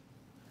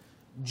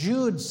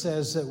 Jude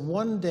says that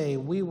one day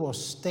we will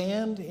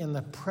stand in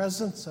the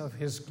presence of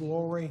his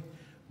glory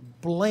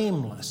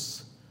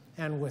blameless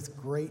and with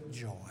great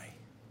joy.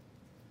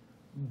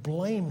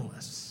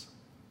 Blameless.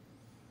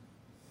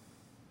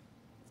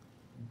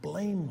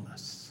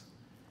 Blameless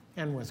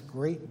and with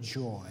great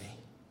joy.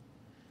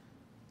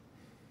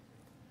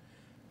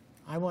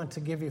 I want to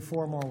give you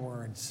 4 more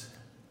words.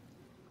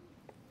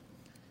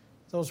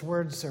 Those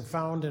words are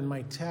found in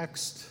my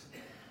text,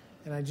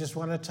 and I just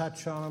want to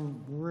touch on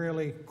them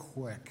really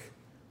quick.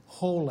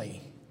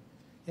 Holy.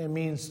 It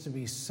means to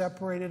be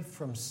separated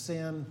from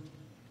sin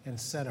and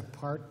set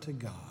apart to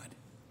God.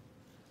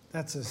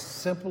 That's as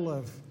simple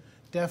of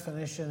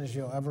definition as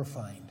you'll ever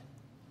find.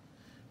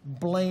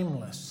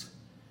 Blameless.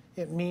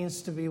 It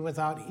means to be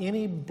without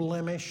any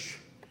blemish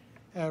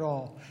at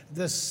all.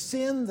 The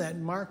sin that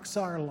marks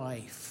our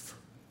life,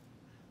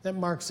 that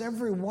marks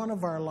every one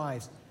of our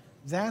lives,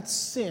 that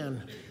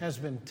sin has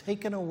been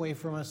taken away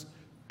from us,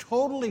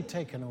 totally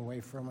taken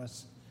away from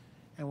us,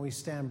 and we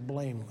stand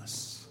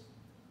blameless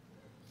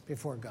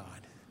before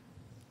God.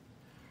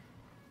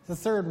 The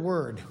third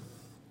word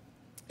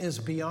is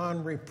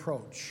beyond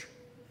reproach.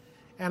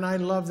 And I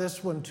love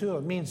this one too.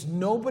 It means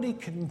nobody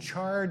can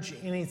charge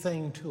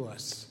anything to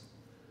us.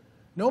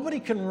 Nobody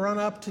can run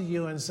up to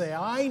you and say,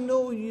 I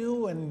know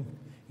you and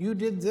you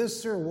did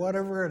this or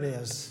whatever it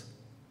is.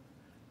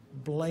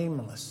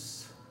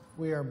 Blameless.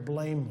 We are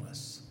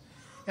blameless.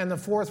 And the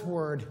fourth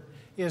word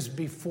is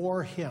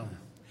before him.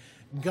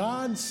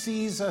 God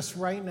sees us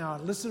right now.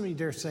 Listen to me,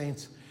 dear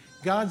saints.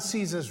 God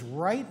sees us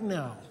right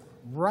now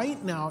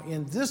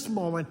in this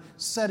moment,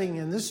 sitting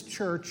in this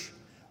church,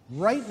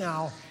 right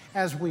now,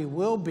 as we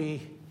will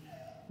be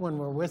when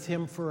we're with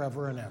him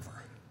forever and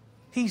ever.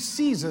 He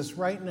sees us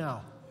right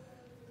now.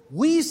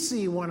 We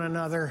see one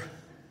another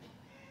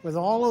with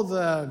all of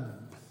the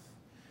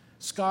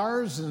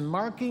scars and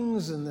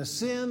markings and the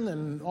sin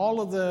and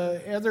all of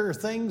the other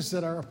things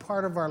that are a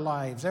part of our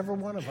lives, every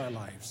one of our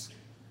lives.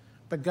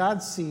 But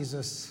God sees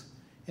us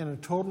in a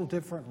total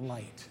different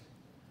light.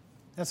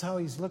 That's how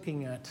he's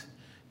looking at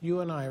you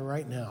and I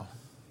right now.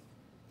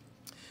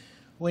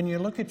 When you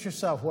look at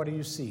yourself, what do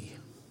you see?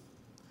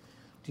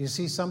 Do you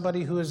see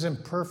somebody who is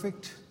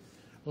imperfect,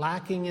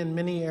 lacking in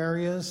many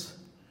areas,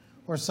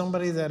 or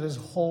somebody that is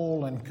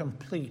whole and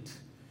complete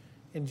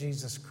in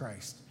Jesus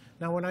Christ.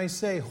 Now, when I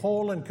say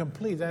whole and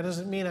complete, that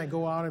doesn't mean I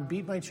go out and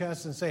beat my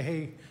chest and say,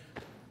 hey,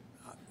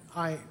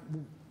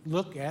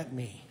 look at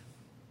me.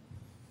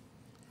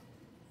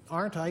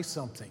 Aren't I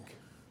something?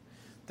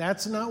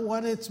 That's not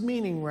what it's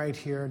meaning right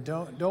here.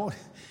 Don't.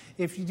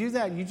 If you do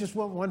that, you just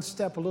went one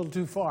step a little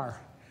too far.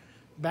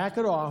 Back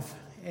it off,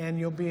 and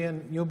you'll be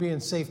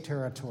in safe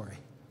territory.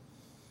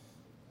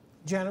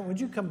 Janet, would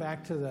you come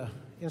back to the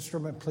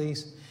instrument,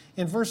 please?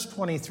 In verse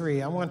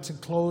 23, I want to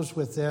close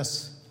with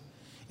this.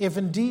 If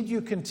indeed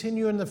you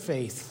continue in the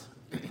faith,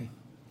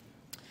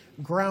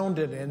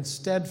 grounded and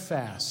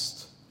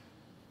steadfast,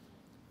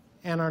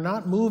 and are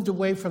not moved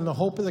away from the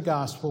hope of the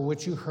gospel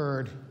which you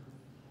heard,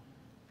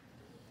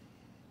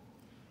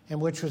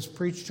 and which was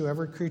preached to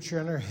every creature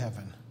under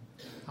heaven,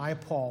 I,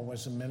 Paul,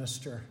 was a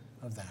minister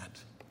of that.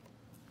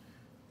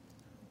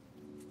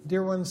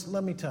 Dear ones,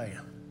 let me tell you,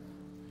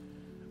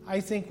 I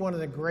think one of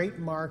the great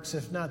marks,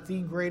 if not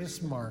the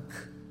greatest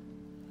mark,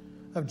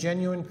 of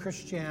genuine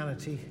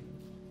Christianity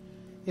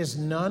is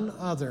none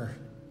other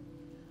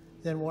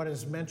than what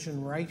is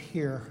mentioned right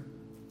here.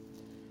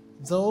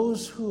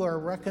 Those who are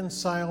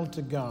reconciled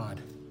to God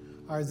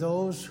are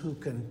those who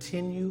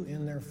continue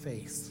in their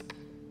faith.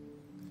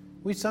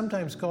 We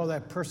sometimes call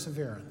that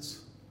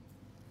perseverance.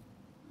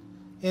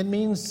 It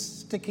means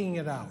sticking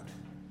it out.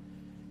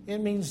 It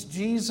means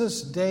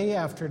Jesus, day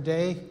after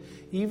day,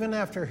 even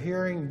after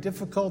hearing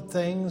difficult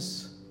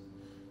things,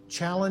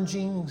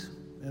 challenging,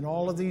 and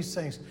all of these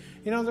things.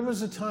 You know, there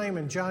was a time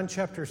in John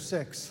chapter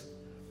 6,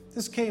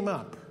 this came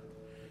up.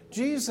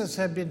 Jesus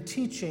had been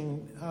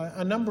teaching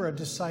a number of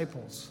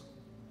disciples,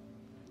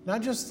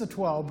 not just the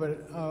 12,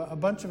 but a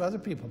bunch of other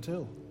people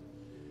too.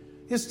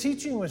 His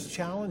teaching was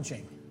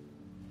challenging.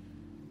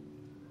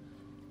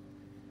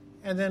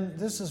 And then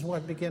this is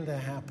what began to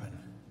happen.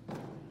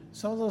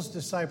 Some of those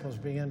disciples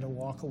began to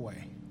walk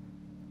away.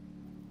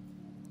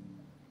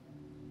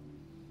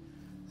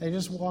 They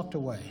just walked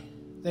away.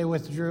 They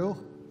withdrew,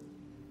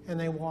 and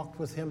they walked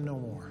with him no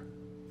more.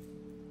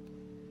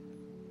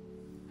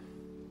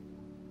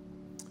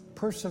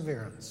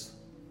 Perseverance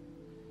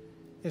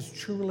is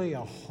truly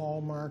a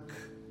hallmark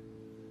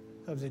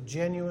of the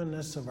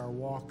genuineness of our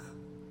walk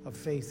of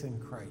faith in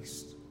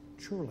Christ.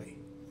 Truly.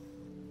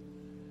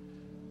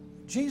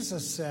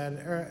 Jesus said,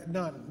 or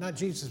not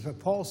Jesus, but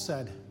Paul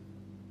said,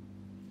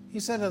 he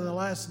said in the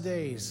last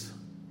days,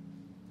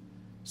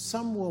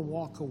 some will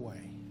walk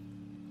away.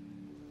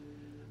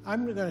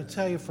 I'm going to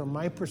tell you from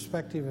my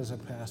perspective as a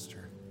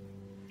pastor,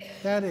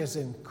 that is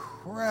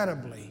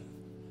incredibly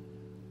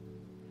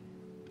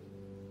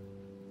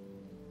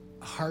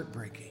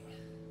heartbreaking.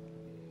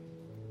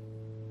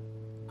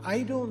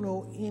 I don't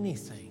know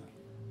anything,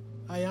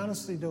 I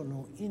honestly don't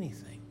know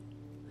anything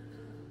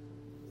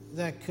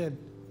that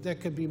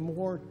could be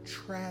more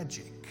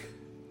tragic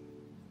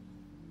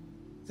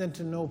than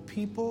to know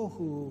people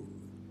who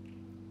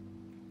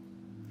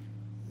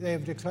they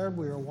have declared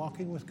we are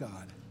walking with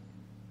God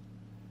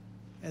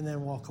and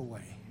then walk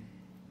away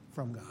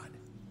from God.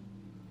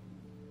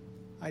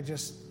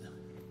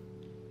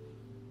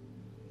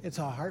 It's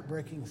a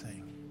heartbreaking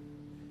thing.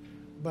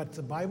 But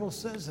the Bible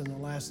says in the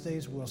last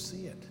days we'll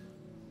see it.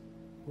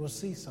 We'll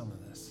see some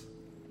of this.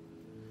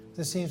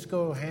 This seems to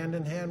go hand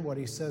in hand, what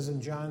he says in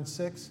John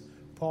 6.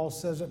 Paul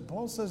says it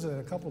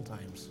a couple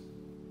times.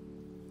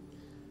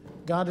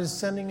 God is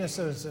sending us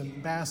as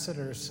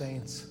ambassadors,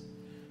 saints,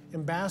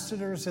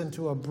 ambassadors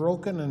into a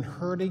broken and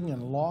hurting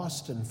and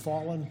lost and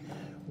fallen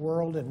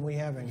world, and we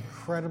have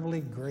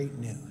incredibly great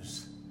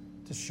news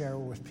to share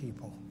with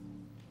people.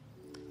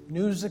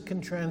 News that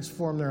can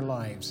transform their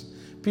lives.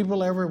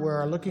 People everywhere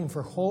are looking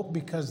for hope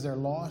because they're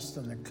lost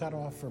and they're cut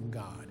off from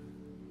God.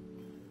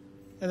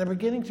 And they're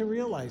beginning to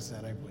realize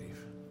that, I believe.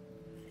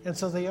 And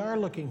so they are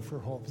looking for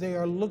hope. They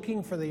are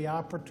looking for the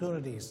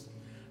opportunities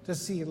to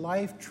see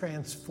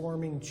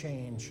life-transforming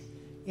change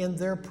in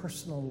their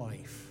personal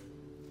life.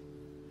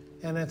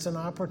 And it's an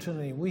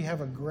opportunity. We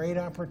have a great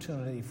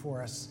opportunity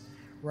for us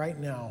right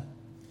now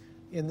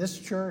in this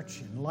church,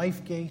 in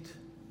LifeGate,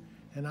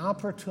 an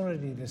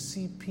opportunity to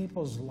see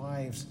people's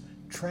lives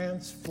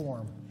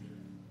transformed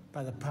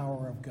by the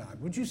power of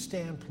God. Would you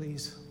stand,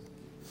 please?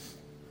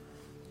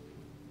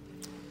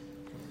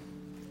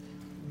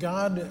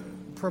 God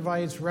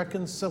provides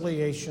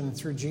reconciliation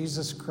through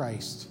Jesus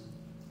Christ.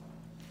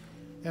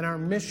 And our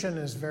mission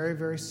is very,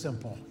 very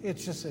simple.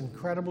 It's just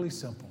incredibly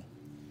simple.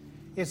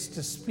 It's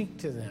to speak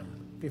to them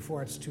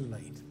before it's too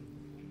late.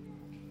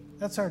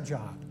 That's our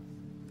job.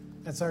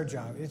 That's our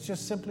job. It's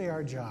just simply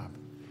our job.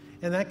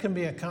 And that can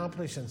be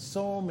accomplished in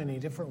so many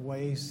different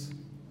ways.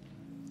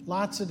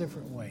 Lots of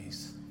different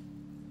ways.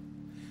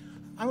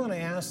 I want to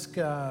ask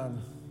 3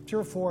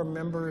 or 4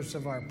 members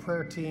of our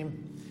prayer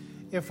team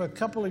if a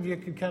couple of you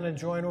could kind of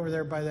join over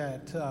there by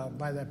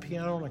that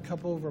piano, and a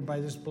couple over by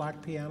this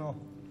black piano.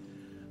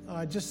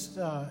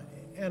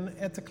 And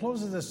at the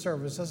close of this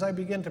service, as I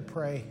begin to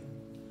pray,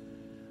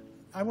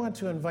 I want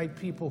to invite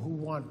people who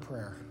want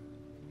prayer,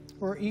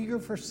 we're eager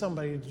for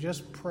somebody to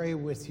just pray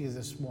with you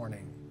this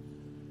morning.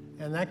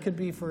 And that could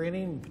be for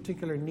any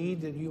particular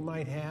need that you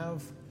might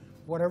have,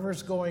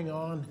 whatever's going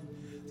on,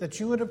 that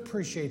you would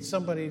appreciate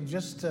somebody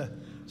just to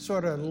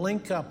sort of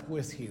link up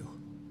with you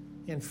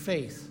in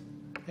faith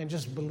and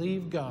just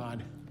believe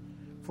God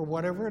for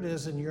whatever it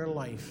is in your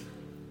life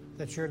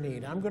that you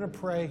need. I'm going to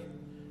pray.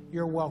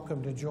 You're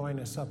welcome to join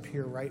us up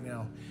here right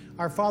now.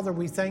 Our Father,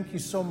 we thank you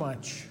so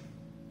much.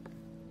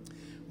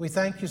 We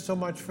thank you so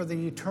much for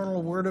the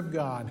eternal Word of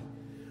God.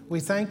 We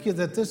thank you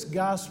that this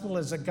gospel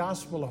is a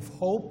gospel of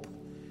hope.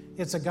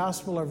 It's a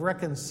gospel of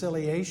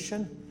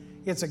reconciliation.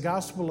 It's a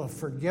gospel of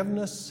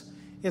forgiveness.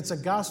 It's a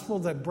gospel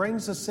that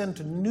brings us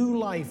into new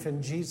life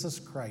in Jesus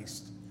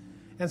Christ.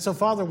 And so,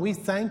 Father, we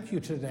thank you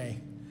today.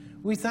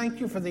 We thank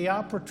you for the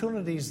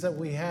opportunities that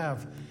we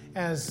have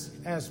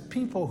as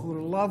people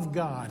who love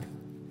God.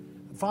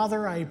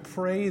 Father, I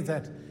pray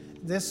that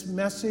this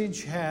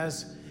message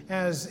has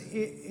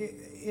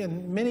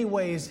in many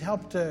ways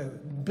helped to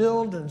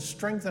build and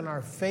strengthen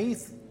our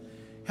faith,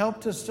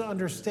 helped us to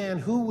understand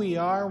who we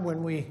are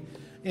when we,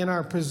 in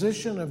our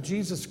position of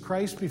Jesus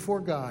Christ before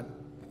God.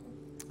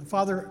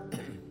 Father,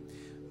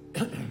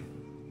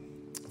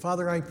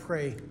 Father, I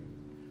pray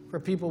for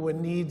people with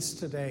needs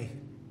today,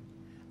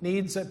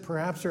 needs that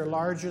perhaps are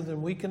larger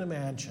than we can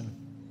imagine.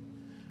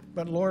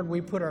 But Lord,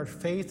 we put our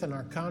faith and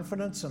our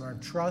confidence and our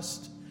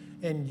trust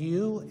in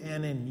you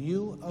and in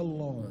you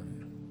alone.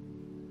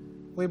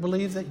 We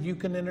believe that you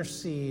can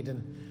intercede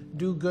and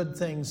do good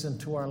things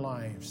into our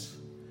lives.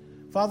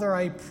 Father,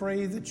 I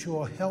pray that you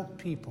will help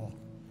people,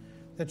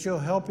 that you'll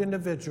help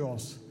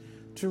individuals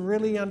to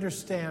really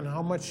understand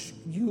how much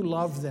you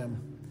love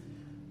them.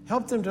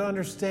 Help them to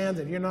understand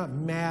that you're not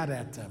mad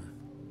at them.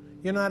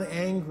 You're not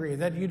angry,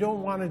 that you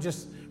don't want to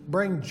just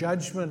bring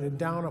judgment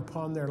down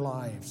upon their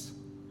lives.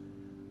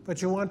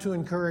 But you want to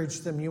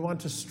encourage them. You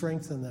want to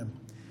strengthen them.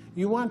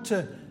 You want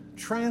to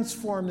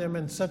transform them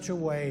in such a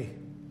way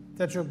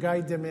that you'll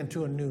guide them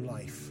into a new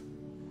life.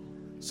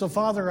 So,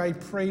 Father, I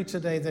pray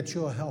today that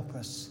you'll help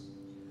us.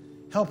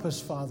 Help us,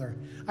 Father.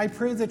 I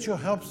pray that you'll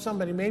help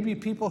somebody, maybe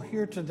people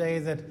here today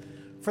that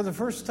for the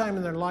first time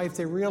in their life,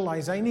 they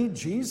realize, I need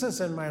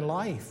Jesus in my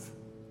life.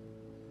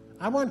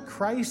 I want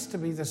Christ to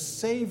be the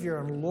Savior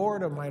and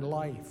Lord of my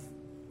life.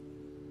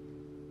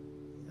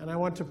 And I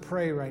want to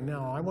pray right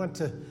now. I want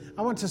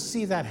to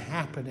see that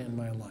happen in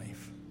my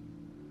life.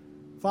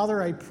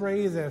 Father, I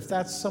pray that if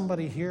that's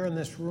somebody here in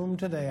this room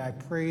today, I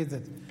pray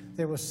that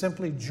they will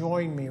simply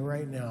join me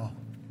right now.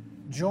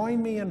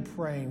 Join me in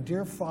praying.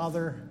 Dear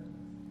Father,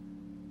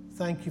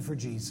 thank you for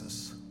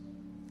Jesus.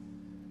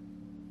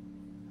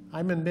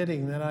 I'm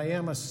admitting that I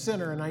am a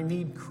sinner and I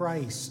need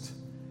Christ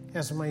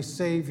as my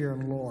Savior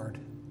and Lord.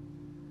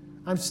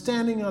 I'm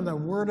standing on the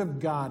Word of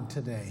God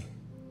today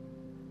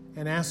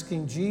and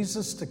asking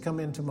Jesus to come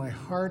into my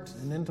heart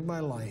and into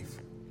my life,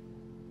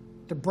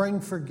 to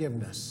bring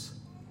forgiveness,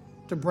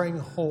 to bring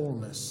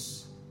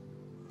wholeness.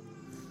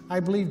 I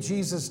believe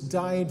Jesus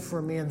died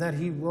for me and that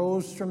he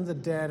rose from the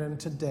dead, and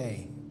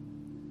today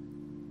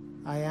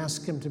I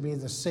ask him to be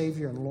the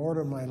Savior and Lord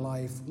of my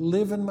life,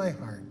 live in my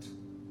heart,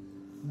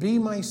 be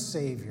my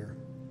Savior,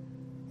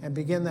 and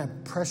begin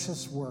that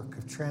precious work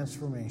of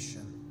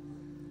transformation.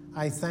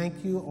 I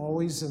thank you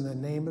always in the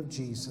name of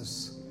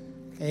Jesus.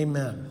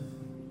 Amen.